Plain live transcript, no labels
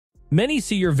Many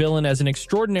see your villain as an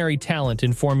extraordinary talent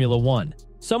in Formula One,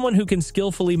 someone who can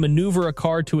skillfully maneuver a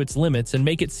car to its limits and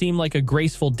make it seem like a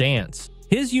graceful dance.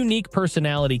 His unique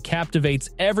personality captivates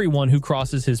everyone who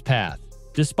crosses his path.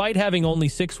 Despite having only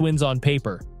 6 wins on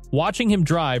paper, watching him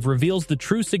drive reveals the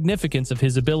true significance of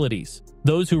his abilities.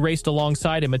 Those who raced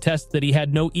alongside him attest that he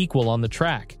had no equal on the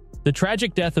track. The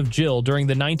tragic death of Jill during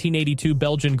the 1982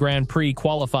 Belgian Grand Prix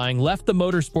qualifying left the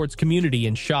motorsports community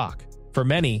in shock. For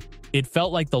many, it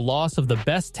felt like the loss of the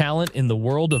best talent in the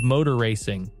world of motor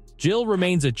racing. Jill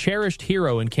remains a cherished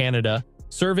hero in Canada,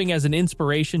 serving as an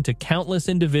inspiration to countless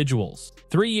individuals.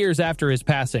 3 years after his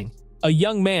passing, a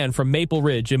young man from Maple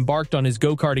Ridge embarked on his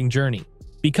go-karting journey,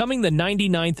 becoming the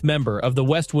 99th member of the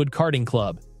Westwood Karting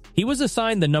Club. He was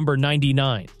assigned the number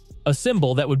 99, a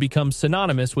symbol that would become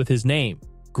synonymous with his name,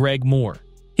 Greg Moore.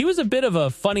 He was a bit of a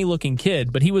funny-looking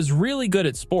kid, but he was really good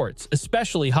at sports,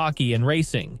 especially hockey and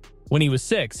racing. When he was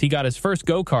 6, he got his first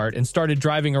go-kart and started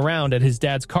driving around at his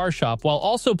dad's car shop while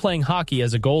also playing hockey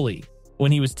as a goalie.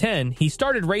 When he was 10, he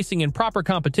started racing in proper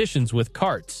competitions with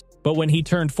karts. But when he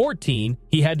turned 14,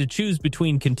 he had to choose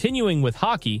between continuing with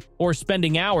hockey or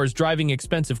spending hours driving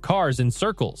expensive cars in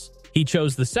circles. He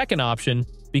chose the second option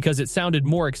because it sounded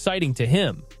more exciting to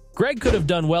him. Greg could have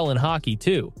done well in hockey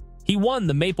too. He won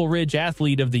the Maple Ridge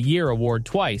Athlete of the Year award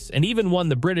twice and even won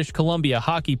the British Columbia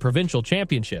Hockey Provincial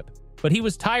Championship. But he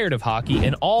was tired of hockey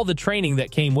and all the training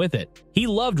that came with it. He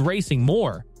loved racing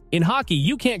more. In hockey,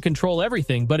 you can't control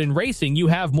everything, but in racing, you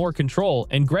have more control,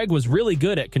 and Greg was really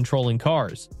good at controlling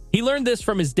cars. He learned this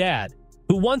from his dad,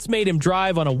 who once made him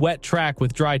drive on a wet track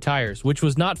with dry tires, which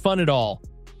was not fun at all.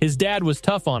 His dad was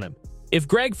tough on him. If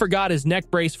Greg forgot his neck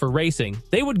brace for racing,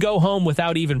 they would go home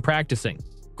without even practicing.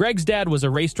 Greg's dad was a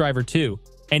race driver too,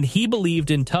 and he believed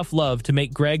in tough love to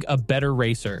make Greg a better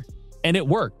racer. And it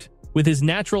worked. With his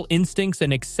natural instincts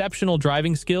and exceptional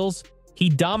driving skills, he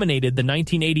dominated the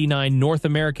 1989 North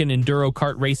American Enduro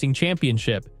Kart Racing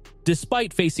Championship,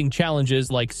 despite facing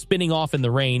challenges like spinning off in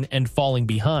the rain and falling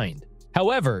behind.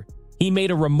 However, he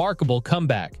made a remarkable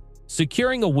comeback,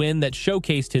 securing a win that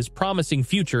showcased his promising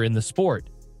future in the sport.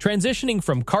 Transitioning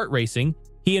from kart racing,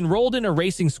 he enrolled in a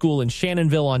racing school in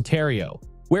Shannonville, Ontario,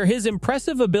 where his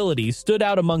impressive abilities stood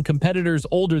out among competitors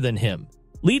older than him,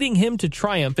 leading him to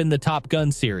triumph in the Top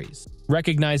Gun series.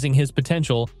 Recognizing his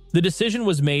potential, the decision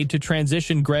was made to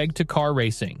transition Greg to car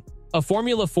racing. A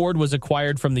Formula Ford was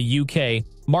acquired from the UK,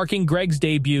 marking Greg's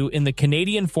debut in the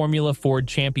Canadian Formula Ford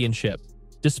Championship.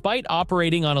 Despite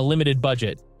operating on a limited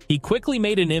budget, he quickly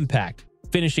made an impact,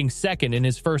 finishing second in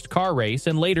his first car race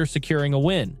and later securing a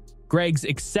win. Greg's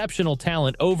exceptional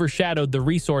talent overshadowed the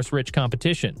resource-rich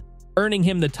competition, earning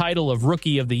him the title of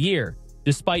Rookie of the Year,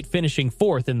 despite finishing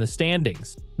 4th in the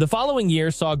standings. The following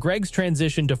year saw Greg's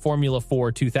transition to Formula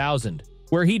 4 2000,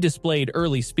 where he displayed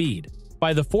early speed.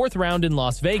 By the 4th round in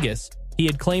Las Vegas, he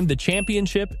had claimed the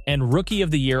championship and Rookie of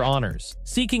the Year honors.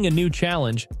 Seeking a new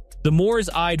challenge, the Moors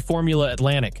eyed Formula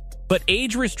Atlantic, but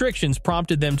age restrictions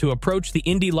prompted them to approach the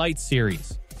Indy Lights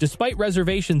series. Despite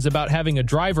reservations about having a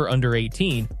driver under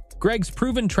 18, Greg's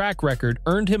proven track record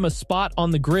earned him a spot on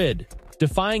the grid,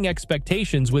 defying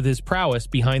expectations with his prowess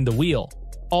behind the wheel.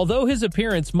 Although his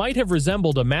appearance might have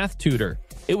resembled a math tutor,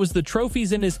 it was the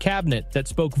trophies in his cabinet that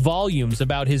spoke volumes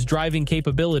about his driving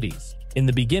capabilities. In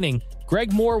the beginning,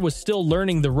 Greg Moore was still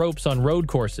learning the ropes on road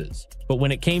courses, but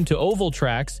when it came to oval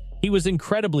tracks, he was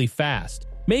incredibly fast,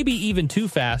 maybe even too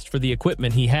fast for the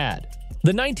equipment he had.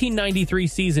 The 1993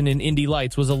 season in Indy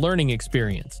Lights was a learning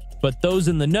experience, but those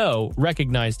in the know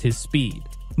recognized his speed.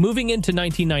 Moving into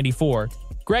 1994,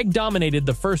 Greg dominated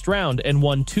the first round and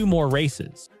won 2 more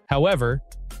races. However,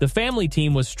 the family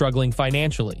team was struggling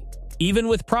financially. Even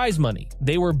with prize money,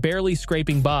 they were barely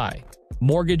scraping by,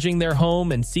 mortgaging their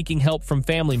home and seeking help from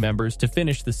family members to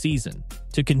finish the season.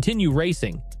 To continue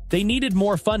racing, they needed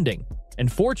more funding,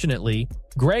 and fortunately,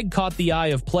 Greg caught the eye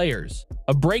of players,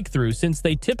 a breakthrough since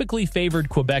they typically favored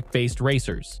Quebec-based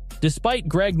racers. Despite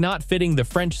Greg not fitting the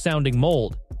French-sounding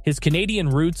mold, his Canadian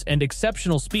roots and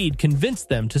exceptional speed convinced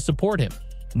them to support him.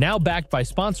 Now backed by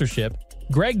sponsorship,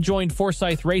 Greg joined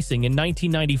Forsyth Racing in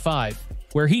 1995,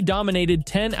 where he dominated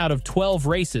 10 out of 12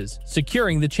 races,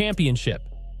 securing the championship.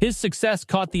 His success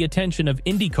caught the attention of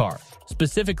IndyCar,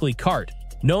 specifically kart,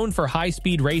 known for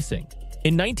high-speed racing.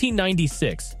 In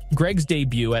 1996, Greg's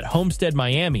debut at Homestead,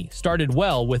 Miami started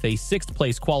well with a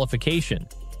 6th-place qualification,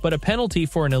 but a penalty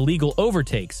for an illegal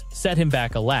overtakes set him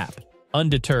back a lap.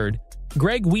 Undeterred,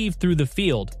 Greg weaved through the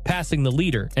field, passing the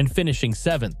leader and finishing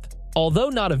 7th. Although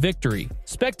not a victory,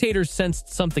 spectators sensed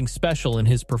something special in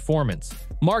his performance,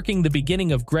 marking the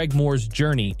beginning of Greg Moore's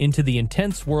journey into the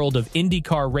intense world of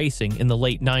IndyCar racing in the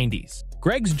late 90s.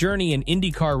 Greg's journey in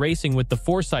IndyCar racing with the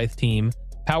Forsythe team,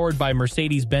 powered by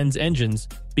Mercedes-Benz engines,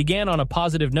 began on a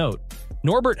positive note.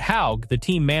 Norbert Haug, the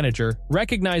team manager,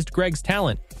 recognized Greg's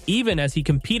talent, even as he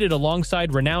competed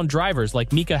alongside renowned drivers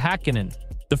like Mika Häkkinen.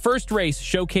 The first race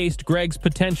showcased Greg's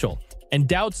potential, and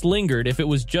doubts lingered if it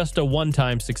was just a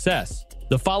one-time success.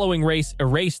 The following race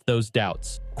erased those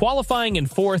doubts. Qualifying in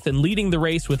fourth and leading the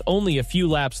race with only a few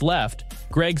laps left,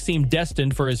 Greg seemed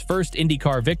destined for his first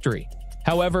IndyCar victory.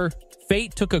 However,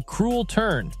 fate took a cruel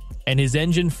turn, and his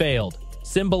engine failed,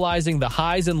 symbolizing the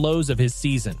highs and lows of his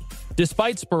season.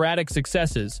 Despite sporadic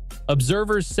successes,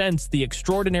 observers sensed the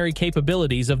extraordinary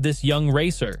capabilities of this young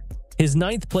racer. His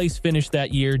ninth-place finish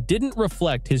that year didn't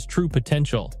reflect his true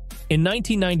potential. In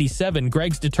 1997,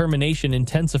 Greg's determination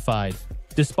intensified.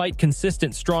 Despite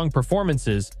consistent strong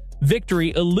performances,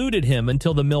 victory eluded him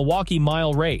until the Milwaukee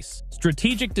Mile race.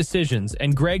 Strategic decisions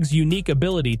and Greg's unique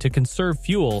ability to conserve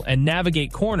fuel and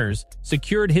navigate corners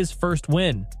secured his first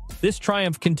win. This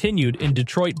triumph continued in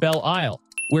Detroit Belle Isle,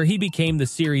 where he became the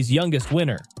series' youngest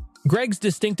winner. Greg's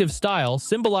distinctive style,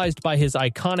 symbolized by his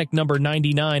iconic number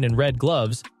 99 and red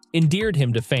gloves, endeared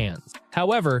him to fans.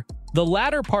 However, the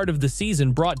latter part of the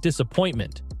season brought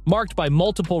disappointment, marked by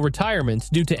multiple retirements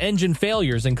due to engine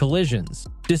failures and collisions.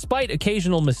 Despite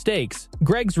occasional mistakes,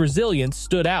 Greg's resilience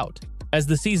stood out. As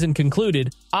the season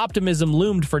concluded, optimism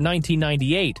loomed for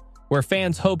 1998, where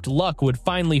fans hoped luck would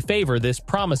finally favor this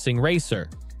promising racer.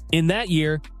 In that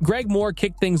year, Greg Moore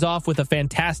kicked things off with a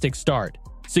fantastic start,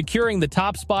 securing the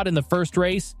top spot in the first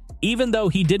race, even though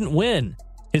he didn't win.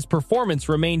 His performance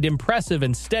remained impressive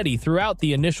and steady throughout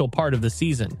the initial part of the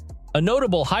season. A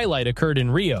notable highlight occurred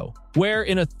in Rio, where,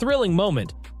 in a thrilling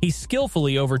moment, he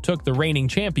skillfully overtook the reigning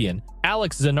champion,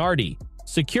 Alex Zanardi,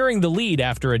 securing the lead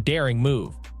after a daring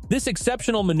move. This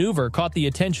exceptional maneuver caught the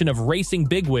attention of racing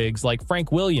bigwigs like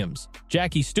Frank Williams,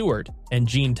 Jackie Stewart, and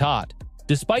Gene Todt.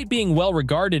 Despite being well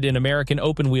regarded in American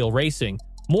open-wheel racing,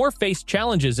 Moore faced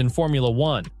challenges in Formula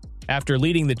One. After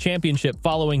leading the championship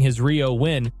following his Rio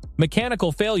win,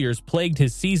 mechanical failures plagued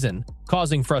his season,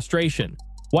 causing frustration.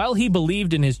 While he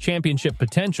believed in his championship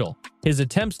potential, his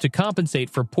attempts to compensate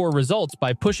for poor results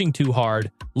by pushing too hard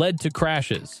led to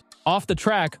crashes. Off the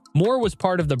track, Moore was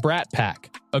part of the Brat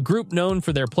Pack, a group known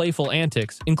for their playful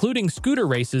antics, including scooter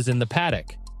races in the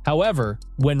paddock. However,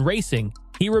 when racing,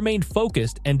 he remained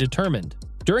focused and determined.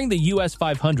 During the US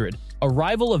 500, a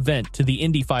rival event to the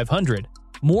Indy 500,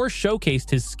 Moore showcased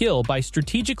his skill by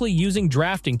strategically using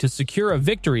drafting to secure a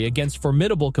victory against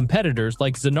formidable competitors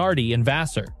like Zanardi and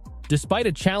Vassar. Despite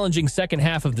a challenging second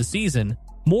half of the season,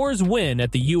 Moore's win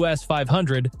at the US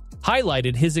 500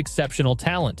 highlighted his exceptional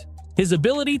talent. His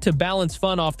ability to balance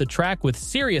fun off the track with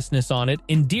seriousness on it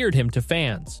endeared him to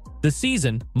fans. The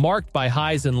season, marked by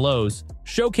highs and lows,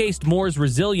 showcased Moore's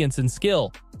resilience and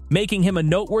skill, making him a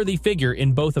noteworthy figure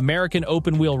in both American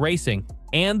open-wheel racing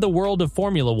and the world of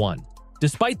Formula One.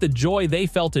 Despite the joy they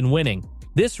felt in winning,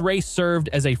 this race served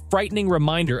as a frightening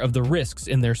reminder of the risks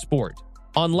in their sport.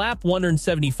 On lap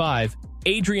 175,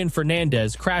 Adrian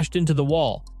Fernandez crashed into the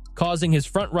wall, causing his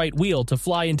front right wheel to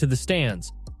fly into the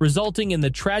stands, resulting in the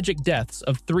tragic deaths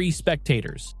of 3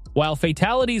 spectators. While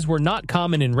fatalities were not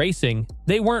common in racing,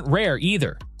 they weren't rare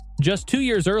either. Just 2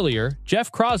 years earlier,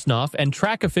 Jeff Krosnoff and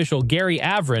track official Gary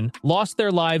Avron lost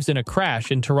their lives in a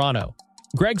crash in Toronto.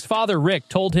 Greg's father Rick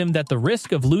told him that the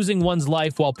risk of losing one's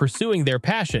life while pursuing their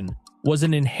passion was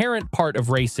an inherent part of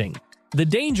racing. The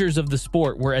dangers of the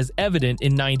sport were as evident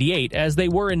in '98 as they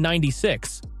were in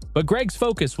 '96, but Greg's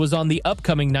focus was on the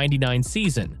upcoming '99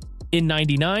 season. In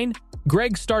 '99,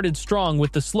 Greg started strong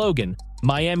with the slogan,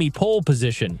 "Miami pole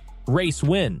position, race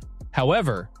win."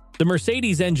 However, the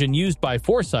Mercedes engine used by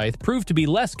Forsythe proved to be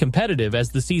less competitive as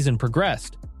the season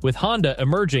progressed, with Honda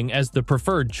emerging as the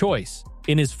preferred choice.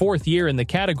 In his 4th year in the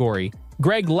category,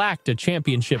 Greg lacked a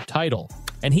championship title,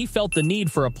 and he felt the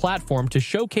need for a platform to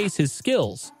showcase his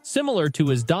skills, similar to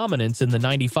his dominance in the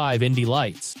 '95 Indy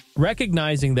Lights.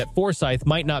 Recognizing that Forsythe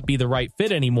might not be the right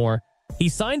fit anymore, he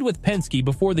signed with Penske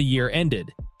before the year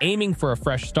ended, aiming for a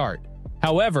fresh start.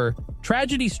 However,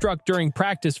 tragedy struck during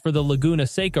practice for the Laguna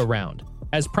Seca round,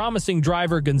 as promising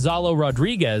driver Gonzalo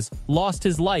Rodriguez lost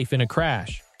his life in a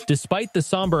crash. Despite the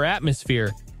somber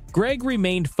atmosphere, Greg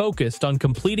remained focused on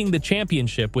completing the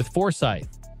championship with Forsythe.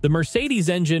 The Mercedes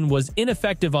engine was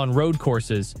ineffective on road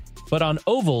courses, but on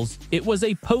ovals, it was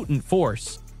a potent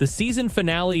force. The season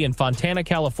finale in Fontana,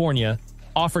 California,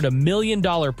 offered $1 million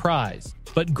prize,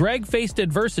 but Greg faced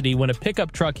adversity when a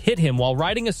pickup truck hit him while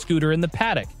riding a scooter in the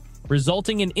paddock,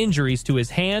 resulting in injuries to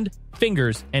his hand,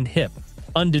 fingers, and hip.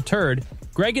 Undeterred,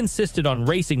 Greg insisted on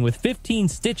racing with 15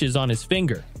 stitches on his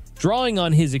finger. Drawing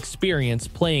on his experience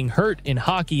playing hurt in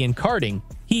hockey and karting,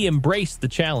 he embraced the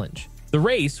challenge. The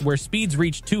race, where speeds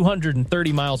reached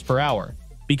 230 miles per hour,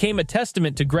 became a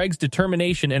testament to Greg's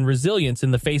determination and resilience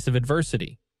in the face of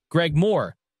adversity. Greg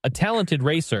Moore, a talented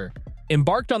racer,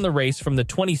 embarked on the race from the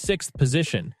 26th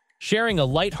position, sharing a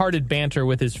lighthearted banter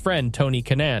with his friend Tony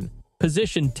Kanaan,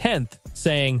 positioned 10th,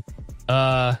 saying,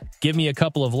 give me a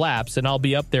couple of laps and I'll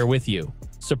be up there with you.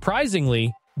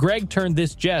 Surprisingly, Greg turned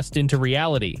this jest into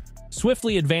reality,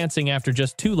 swiftly advancing after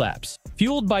just 2 laps.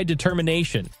 Fueled by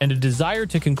determination and a desire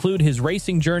to conclude his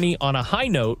racing journey on a high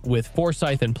note with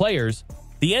Forsyth and players,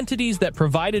 the entities that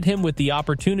provided him with the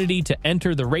opportunity to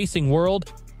enter the racing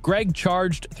world, Greg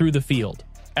charged through the field.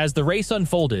 As the race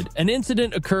unfolded, an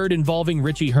incident occurred involving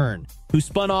Richie Hearn, who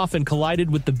spun off and collided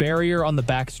with the barrier on the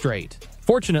back straight.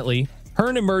 Fortunately,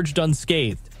 Hearn emerged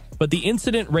unscathed, but the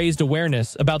incident raised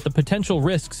awareness about the potential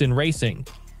risks in racing,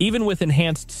 even with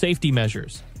enhanced safety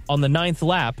measures. On the 9th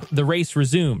lap, the race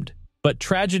resumed, but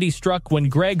tragedy struck when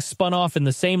Greg spun off in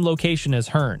the same location as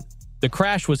Hearn. The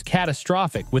crash was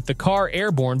catastrophic, with the car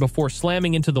airborne before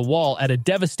slamming into the wall at a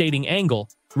devastating angle,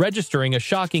 registering a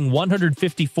shocking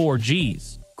 154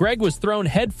 Gs. Greg was thrown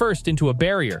headfirst into a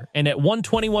barrier, and at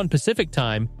 1:21 Pacific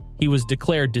time, he was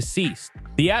declared deceased.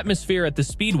 The atmosphere at the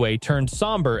speedway turned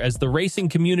somber as the racing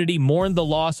community mourned the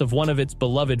loss of one of its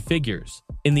beloved figures.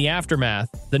 In the aftermath,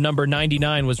 the number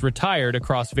 99 was retired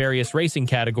across various racing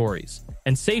categories,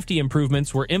 and safety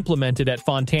improvements were implemented at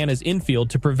Fontana's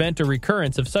infield to prevent a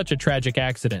recurrence of such a tragic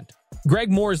accident. Greg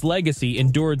Moore's legacy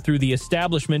endured through the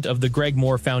establishment of the Greg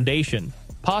Moore Foundation,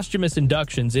 posthumous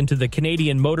inductions into the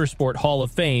Canadian Motorsport Hall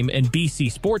of Fame and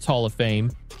BC Sports Hall of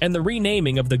Fame, and the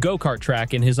renaming of the go-kart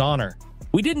track in his honor.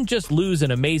 We didn't just lose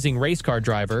an amazing race car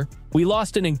driver, we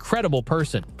lost an incredible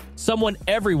person, someone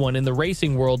everyone in the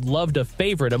racing world loved, a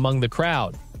favorite among the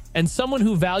crowd, and someone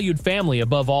who valued family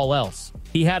above all else.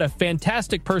 He had a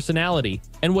fantastic personality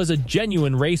and was a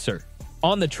genuine racer.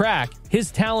 On the track,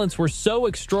 his talents were so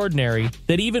extraordinary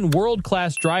that even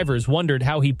world-class drivers wondered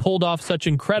how he pulled off such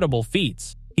incredible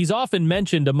feats. He's often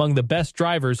mentioned among the best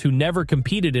drivers who never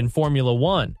competed in Formula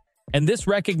One, and this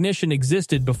recognition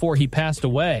existed before he passed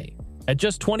away. At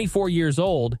just 24 years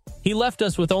old, he left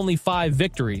us with only 5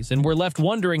 victories, and we're left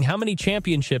wondering how many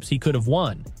championships he could have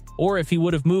won, or if he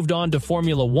would have moved on to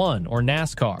Formula One or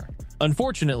NASCAR.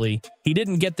 Unfortunately, he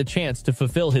didn't get the chance to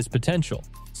fulfill his potential.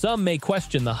 Some may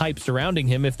question the hype surrounding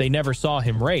him if they never saw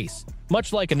him race,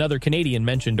 much like another Canadian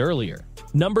mentioned earlier.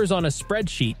 Numbers on a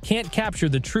spreadsheet can't capture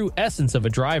the true essence of a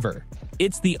driver.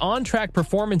 It's the on-track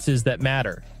performances that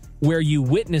matter, where you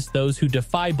witness those who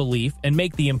defy belief and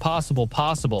make the impossible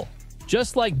possible,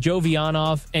 just like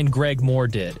Jovianov and Greg Moore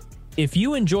did. If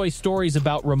you enjoy stories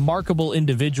about remarkable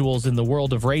individuals in the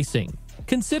world of racing,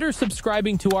 consider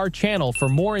subscribing to our channel for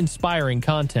more inspiring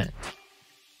content.